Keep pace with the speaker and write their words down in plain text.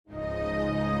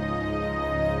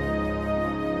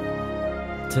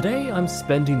Today I'm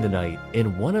spending the night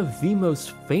in one of the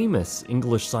most famous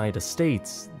English side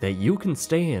estates that you can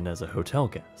stay in as a hotel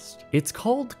guest. It's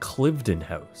called Cliveden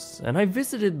House, and I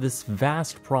visited this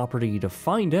vast property to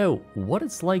find out what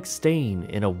it's like staying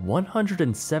in a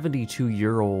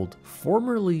 172-year-old,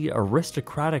 formerly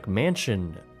aristocratic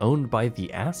mansion owned by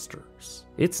the Astors.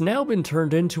 It's now been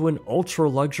turned into an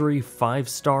ultra-luxury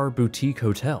 5-star boutique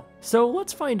hotel. So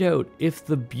let's find out if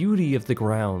the beauty of the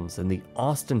grounds and the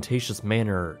ostentatious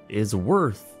manor is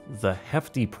worth the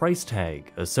hefty price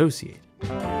tag associated.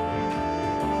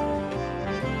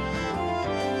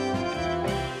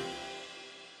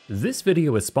 This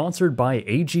video is sponsored by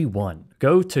AG1.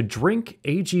 Go to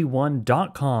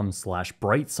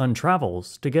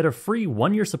drinkag1.com/brightsuntravels to get a free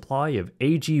 1-year supply of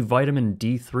AG vitamin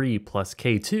D3 plus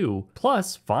K2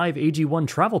 plus 5 AG1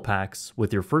 travel packs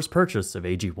with your first purchase of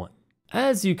AG1.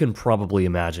 As you can probably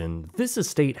imagine, this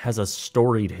estate has a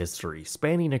storied history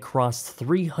spanning across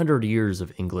 300 years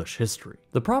of English history.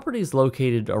 The property is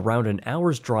located around an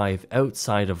hour's drive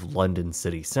outside of London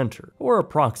city centre, or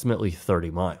approximately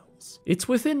 30 miles. It's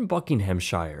within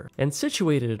Buckinghamshire and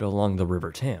situated along the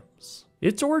River Thames.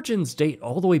 Its origins date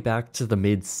all the way back to the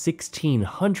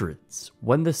mid-1600s,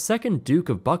 when the second Duke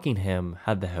of Buckingham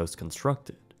had the house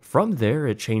constructed. From there,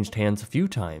 it changed hands a few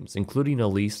times, including a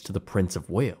lease to the Prince of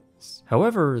Wales.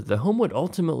 However, the home would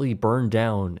ultimately burn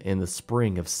down in the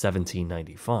spring of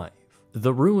 1795.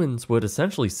 The ruins would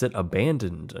essentially sit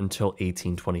abandoned until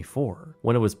 1824,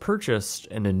 when it was purchased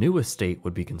and a new estate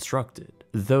would be constructed.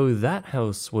 Though that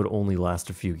house would only last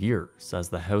a few years, as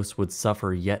the house would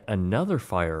suffer yet another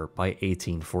fire by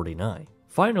 1849.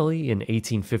 Finally, in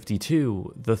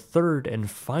 1852, the third and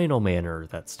final manor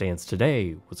that stands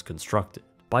today was constructed.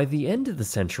 By the end of the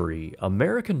century,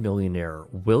 American millionaire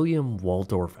William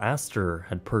Waldorf Astor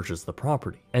had purchased the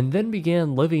property, and then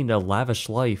began living a lavish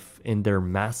life in their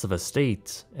massive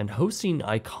estate and hosting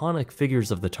iconic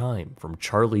figures of the time from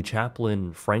Charlie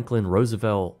Chaplin, Franklin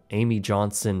Roosevelt, Amy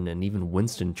Johnson, and even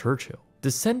Winston Churchill.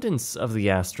 Descendants of the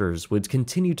Astors would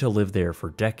continue to live there for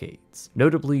decades,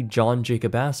 notably John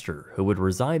Jacob Astor, who would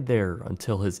reside there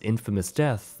until his infamous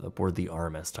death aboard the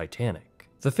RMS Titanic.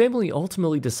 The family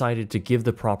ultimately decided to give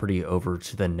the property over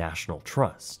to the National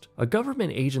Trust, a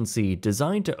government agency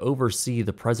designed to oversee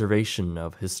the preservation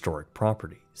of historic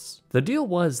properties. The deal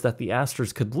was that the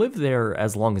Astors could live there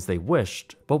as long as they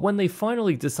wished, but when they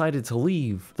finally decided to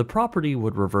leave, the property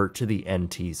would revert to the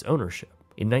NT's ownership.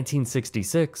 In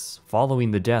 1966,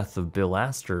 following the death of Bill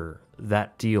Astor,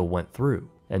 that deal went through,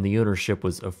 and the ownership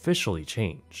was officially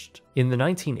changed. In the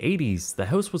 1980s, the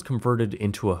house was converted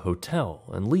into a hotel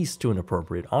and leased to an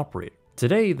appropriate operator.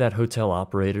 Today, that hotel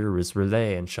operator is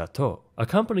Relais and Chateau, a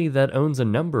company that owns a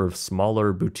number of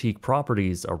smaller boutique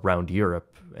properties around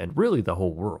Europe and really the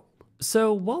whole world.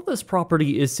 So while this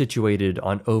property is situated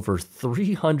on over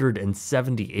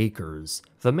 370 acres,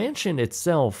 the mansion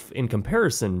itself, in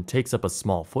comparison, takes up a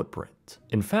small footprint.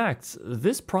 In fact,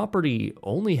 this property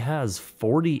only has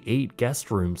 48 guest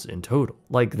rooms in total.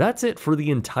 Like, that's it for the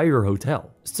entire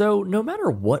hotel. So no matter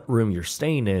what room you're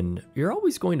staying in, you're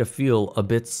always going to feel a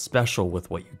bit special with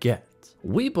what you get.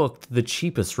 We booked the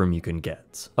cheapest room you can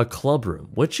get, a club room,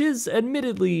 which is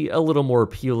admittedly a little more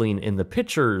appealing in the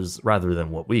pictures rather than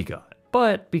what we got.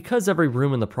 But because every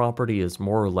room in the property is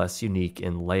more or less unique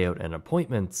in layout and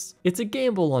appointments, it's a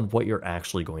gamble on what you're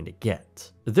actually going to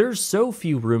get. There's so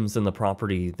few rooms in the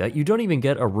property that you don't even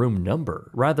get a room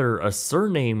number, rather a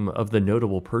surname of the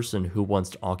notable person who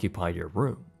once occupied your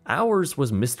room. Ours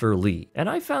was Mr. Lee, and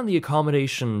I found the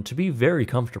accommodation to be very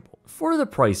comfortable. For the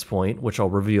price point, which I'll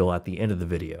reveal at the end of the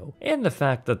video, and the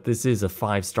fact that this is a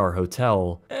 5-star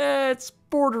hotel, it's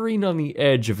bordering on the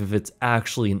edge of if it's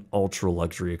actually an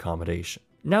ultra-luxury accommodation.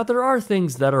 Now, there are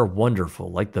things that are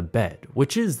wonderful, like the bed,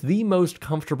 which is the most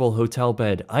comfortable hotel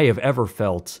bed I have ever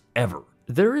felt, ever.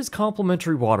 There is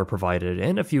complimentary water provided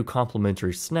and a few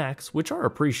complimentary snacks, which are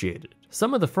appreciated.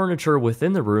 Some of the furniture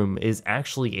within the room is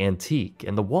actually antique,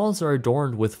 and the walls are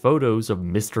adorned with photos of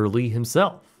Mr. Lee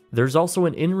himself. There's also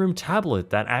an in-room tablet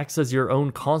that acts as your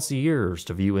own concierge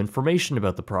to view information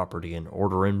about the property and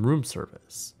order in room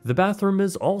service. The bathroom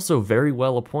is also very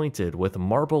well appointed, with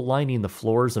marble lining the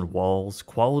floors and walls,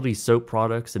 quality soap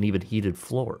products, and even heated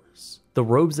floors. The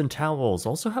robes and towels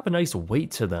also have a nice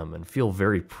weight to them and feel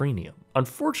very premium.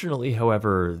 Unfortunately,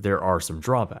 however, there are some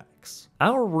drawbacks.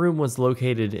 Our room was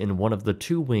located in one of the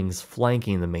 2 wings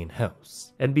flanking the main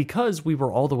house, and because we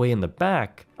were all the way in the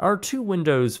back, our 2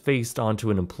 windows faced onto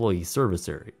an employee service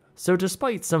area. So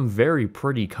despite some very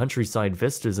pretty countryside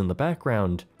vistas in the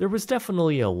background, there was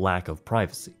definitely a lack of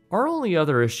privacy. Our only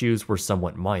other issues were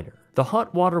somewhat minor. The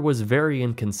hot water was very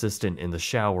inconsistent in the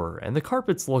shower, and the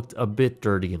carpets looked a bit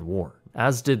dirty and worn,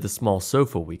 as did the small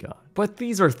sofa we got. But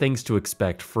these are things to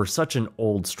expect for such an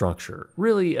old structure,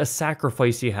 really a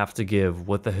sacrifice you have to give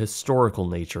with the historical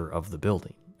nature of the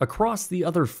building. Across the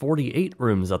other 48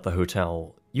 rooms at the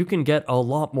hotel, you can get a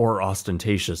lot more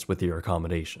ostentatious with your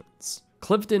accommodations.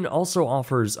 Cliveden also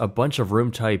offers a bunch of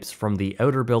room types from the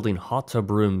outer building hot tub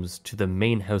rooms to the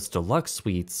main house deluxe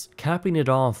suites, capping it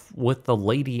off with the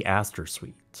Lady Astor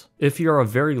suite. If you're a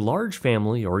very large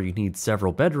family or you need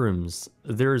several bedrooms,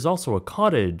 there is also a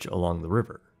cottage along the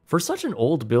river. For such an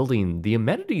old building, the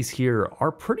amenities here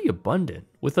are pretty abundant,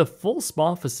 with a full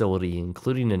spa facility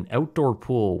including an outdoor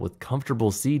pool with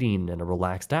comfortable seating and a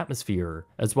relaxed atmosphere,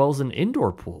 as well as an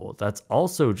indoor pool that's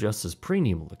also just as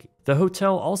premium looking. The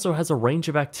hotel also has a range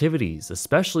of activities,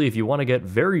 especially if you want to get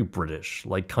very British,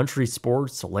 like country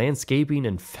sports, landscaping,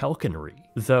 and falconry,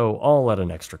 though all at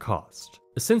an extra cost.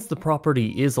 Since the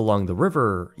property is along the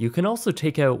river, you can also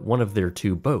take out one of their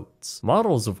 2 boats,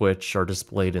 models of which are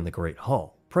displayed in the Great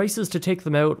Hall. Prices to take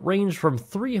them out range from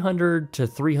 £300 to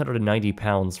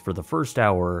 £390 for the first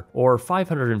hour, or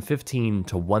 £515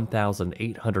 to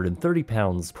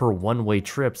 £1,830 per one-way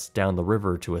trips down the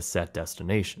river to a set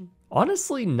destination.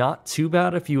 Honestly, not too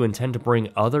bad if you intend to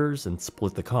bring others and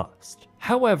split the cost.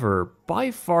 However, by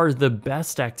far the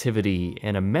best activity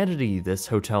and amenity this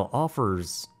hotel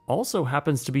offers also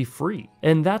happens to be free,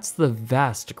 and that's the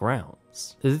vast grounds.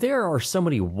 There are so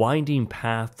many winding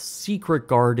paths, secret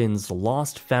gardens,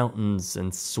 lost fountains,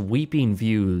 and sweeping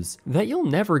views that you'll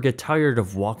never get tired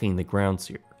of walking the grounds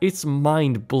here. It's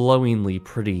mind-blowingly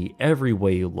pretty every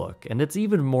way you look, and it's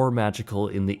even more magical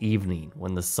in the evening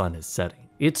when the sun is setting.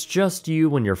 It's just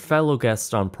you and your fellow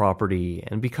guests on property,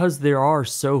 and because there are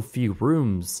so few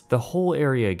rooms, the whole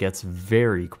area gets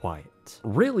very quiet.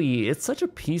 Really, it's such a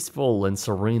peaceful and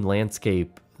serene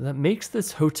landscape that makes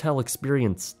this hotel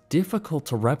experience difficult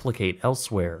to replicate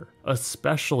elsewhere,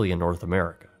 especially in North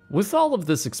America. With all of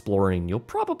this exploring, you'll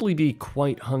probably be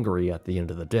quite hungry at the end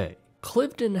of the day.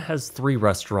 Cliveden has 3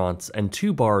 restaurants and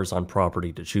 2 bars on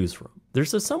property to choose from.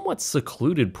 There's a somewhat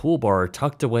secluded pool bar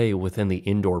tucked away within the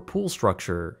indoor pool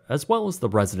structure, as well as the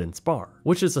residence bar,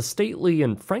 which is a stately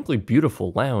and frankly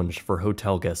beautiful lounge for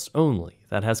hotel guests only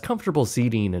that has comfortable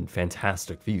seating and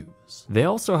fantastic views. They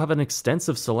also have an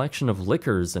extensive selection of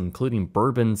liquors, including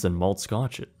bourbons and malt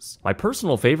scotches. My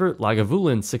personal favorite,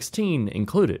 Lagavulin 16,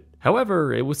 included.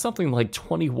 However, it was something like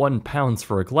 £21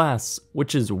 for a glass,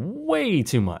 which is way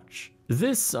too much.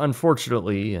 This,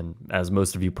 unfortunately, and as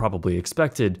most of you probably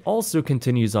expected, also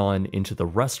continues on into the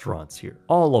restaurants here.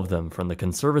 All of them, from the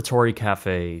Conservatory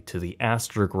Cafe to the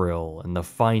Astor Grill and the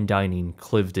fine dining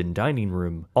Cliveden dining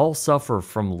room, all suffer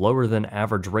from lower than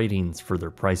average ratings for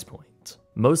their price point.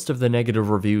 Most of the negative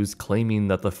reviews claiming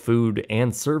that the food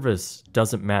and service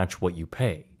doesn't match what you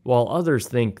pay, while others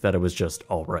think that it was just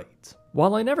alright.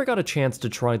 While I never got a chance to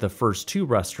try the first 2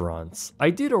 restaurants, I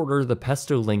did order the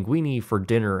pesto linguine for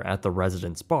dinner at the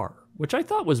residence bar, which I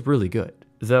thought was really good,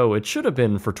 though it should have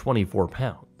been for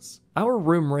 £24. Our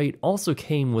room rate also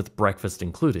came with breakfast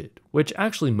included, which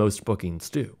actually most bookings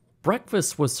do.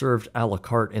 Breakfast was served a la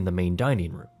carte in the main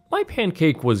dining room. My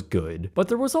pancake was good, but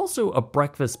there was also a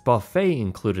breakfast buffet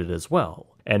included as well.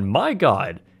 And my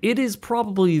god, it is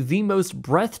probably the most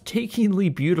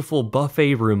breathtakingly beautiful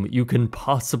buffet room you can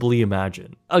possibly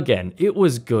imagine. Again, it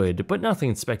was good, but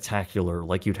nothing spectacular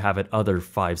like you'd have at other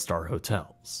 5-star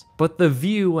hotels. But the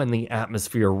view and the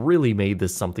atmosphere really made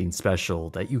this something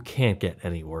special that you can't get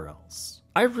anywhere else.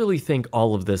 I really think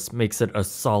all of this makes it a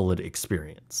solid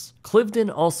experience.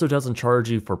 Cliveden also doesn't charge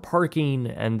you for parking,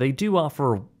 and they do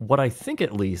offer what I think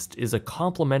at least is a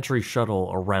complimentary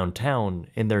shuttle around town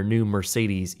in their new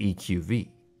Mercedes EQV.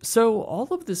 So all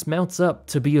of this mounts up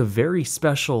to be a very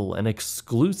special and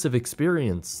exclusive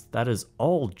experience that is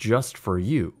all just for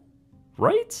you,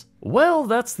 right? Well,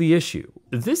 that's the issue.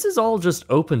 This is all just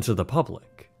open to the public.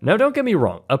 Now don't get me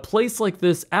wrong, a place like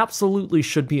this absolutely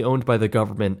should be owned by the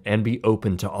government and be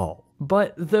open to all.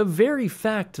 But the very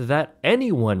fact that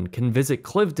anyone can visit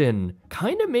Cliveden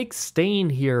kinda makes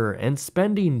staying here and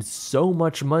spending so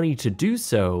much money to do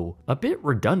so a bit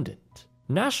redundant.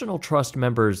 National Trust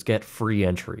members get free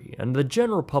entry, and the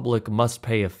general public must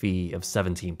pay a fee of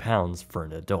 £17 for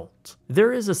an adult.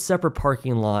 There is a separate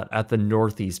parking lot at the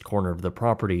northeast corner of the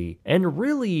property, and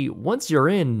really, once you're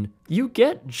in, you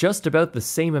get just about the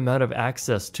same amount of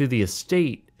access to the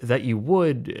estate that you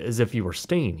would as if you were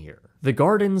staying here. The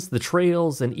gardens, the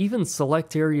trails, and even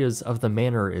select areas of the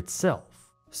manor itself.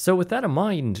 So with that in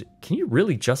mind, can you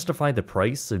really justify the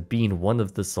price of being one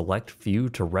of the select few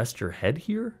to rest your head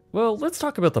here? Well, let's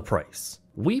talk about the price.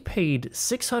 We paid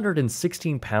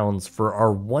 £616 for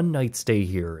our one-night stay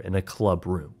here in a club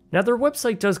room. Now, their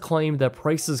website does claim that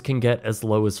prices can get as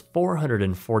low as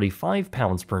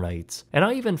 £445 per night, and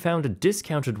I even found a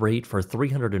discounted rate for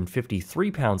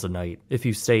 £353 a night if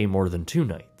you stay more than 2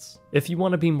 nights. If you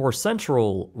want to be more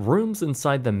central, rooms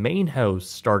inside the main house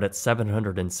start at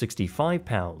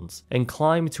 £765 and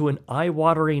climb to an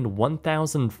eye-watering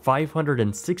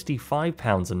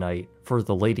 £1,565 a night for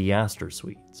the Lady Astor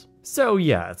suite. So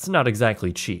yeah, it's not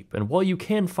exactly cheap, and while you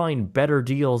can find better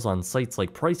deals on sites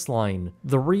like Priceline,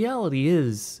 the reality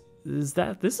is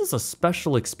that this is a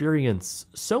special experience,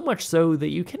 so much so that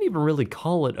you can't even really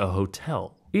call it a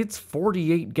hotel. It's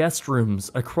 48 guest rooms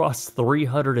across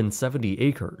 370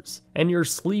 acres, and you're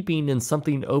sleeping in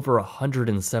something over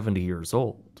 170 years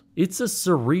old. It's a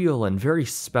surreal and very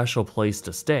special place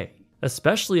to stay,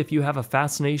 especially if you have a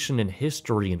fascination in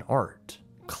history and art.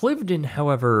 Cliveden,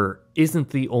 however, isn't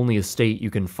the only estate you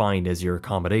can find as your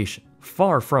accommodation.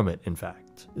 Far from it, in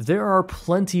fact. There are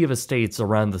plenty of estates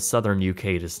around the southern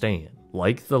UK to stay in,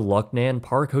 like the Lucknan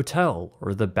Park Hotel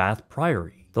or the Bath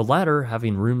Priory, the latter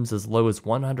having rooms as low as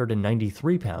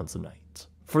 £193 a night.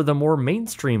 For the more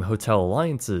mainstream hotel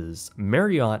alliances,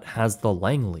 Marriott has the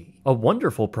Langley, a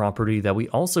wonderful property that we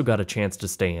also got a chance to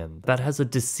stay in that has a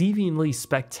deceivingly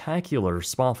spectacular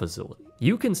spa facility.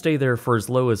 You can stay there for as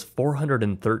low as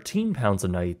 £413 a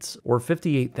night or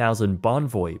 58,000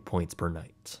 Bonvoy points per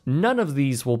night. None of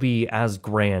these will be as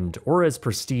grand or as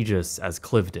prestigious as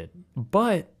Cliveden,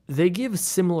 but they give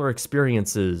similar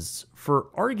experiences for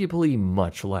arguably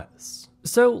much less.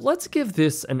 So let's give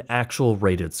this an actual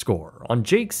rated score on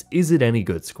Jake's Is It Any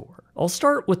Good score. I'll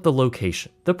start with the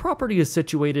location. The property is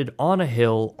situated on a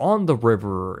hill, on the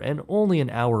river, and only an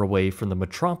hour away from the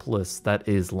metropolis that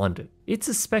is London. It's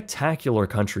a spectacular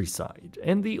countryside,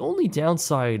 and the only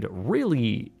downside,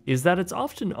 really, is that it's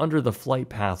often under the flight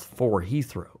path for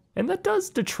Heathrow, and that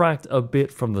does detract a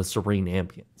bit from the serene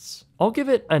ambience. I'll give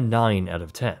it a 9 out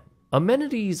of 10.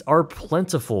 Amenities are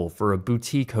plentiful for a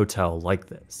boutique hotel like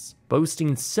this,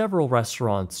 boasting several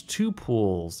restaurants, 2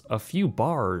 pools, a few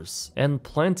bars, and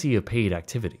plenty of paid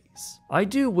activities. I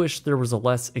do wish there was a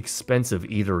less expensive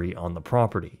eatery on the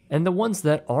property, and the ones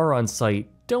that are on site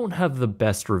don't have the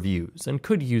best reviews and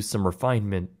could use some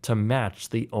refinement to match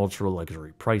the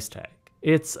ultra-luxury price tag.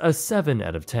 It's a 7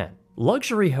 out of 10.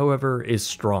 Luxury, however, is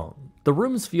strong. The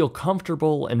rooms feel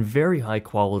comfortable and very high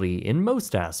quality in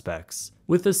most aspects,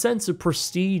 with a sense of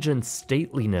prestige and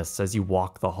stateliness as you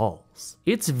walk the halls.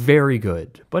 It's very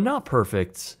good, but not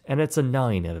perfect, and it's a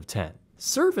 9 out of 10.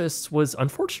 Service was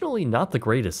unfortunately not the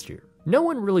greatest here. No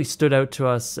one really stood out to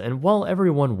us, and while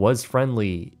everyone was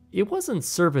friendly, it wasn't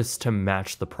service to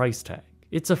match the price tag.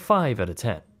 It's a 5 out of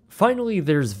 10. Finally,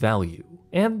 there's value,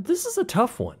 and this is a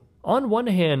tough one. On one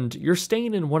hand, you're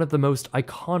staying in one of the most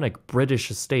iconic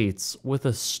British estates with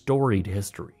a storied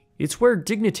history. It's where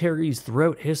dignitaries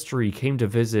throughout history came to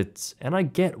visit, and I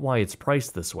get why it's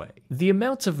priced this way. The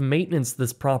amount of maintenance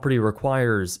this property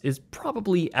requires is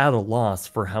probably at a loss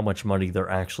for how much money they're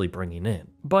actually bringing in.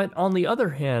 But on the other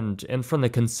hand, and from the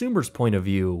consumer's point of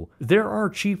view, there are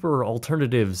cheaper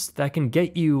alternatives that can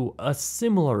get you a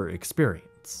similar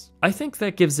experience. I think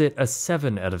that gives it a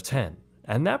 7 out of 10.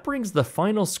 And that brings the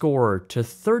final score to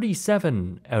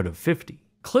 37 out of 50.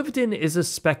 Cliveden is a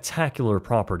spectacular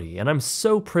property, and I'm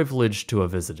so privileged to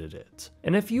have visited it.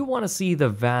 And if you want to see the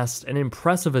vast and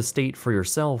impressive estate for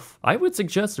yourself, I would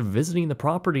suggest visiting the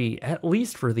property at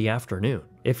least for the afternoon.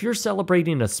 If you're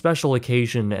celebrating a special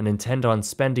occasion and intend on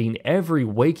spending every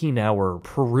waking hour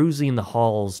perusing the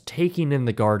halls, taking in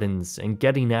the gardens, and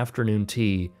getting afternoon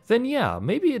tea, then yeah,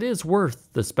 maybe it is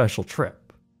worth the special trip.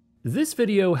 This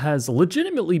video has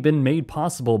legitimately been made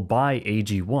possible by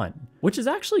AG1, which is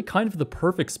actually kind of the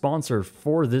perfect sponsor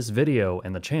for this video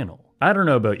and the channel. I don't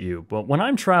know about you, but when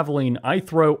I'm traveling, I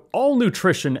throw all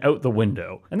nutrition out the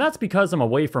window, and that's because I'm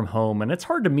away from home and it's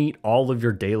hard to meet all of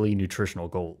your daily nutritional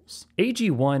goals.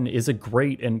 AG1 is a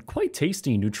great and quite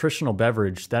tasty nutritional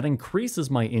beverage that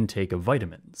increases my intake of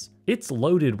vitamins. It's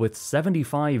loaded with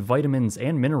 75 vitamins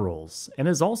and minerals, and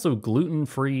is also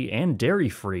gluten-free and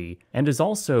dairy-free, and is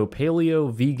also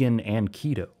paleo, vegan, and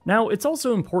keto. Now, it's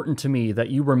also important to me that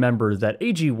you remember that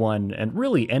AG1, and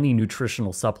really any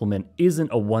nutritional supplement, isn't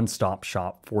a one-stop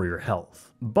shop for your health.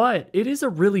 But it is a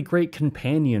really great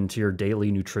companion to your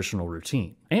daily nutritional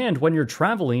routine. And when you're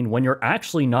traveling, when you're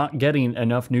actually not getting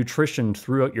enough nutrition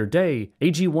throughout your day,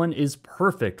 AG1 is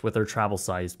perfect with their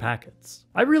travel-sized packets.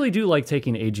 I really do like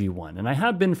taking AG1, and I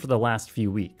have been for the last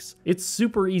few weeks. It's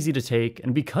super easy to take,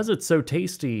 and because it's so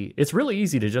tasty, it's really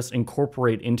easy to just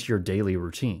incorporate into your daily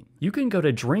routine. You can go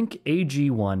to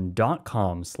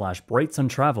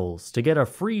drinkag1.com/brightsuntravels to get a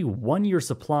free 1-year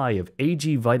supply of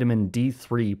AG vitamin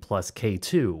D3 plus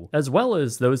K2, as well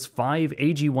as those 5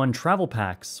 AG1 travel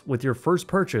packs with your first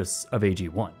purchase of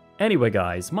AG1. Anyway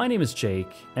guys, my name is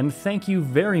Jake, and thank you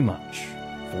very much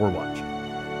for watching.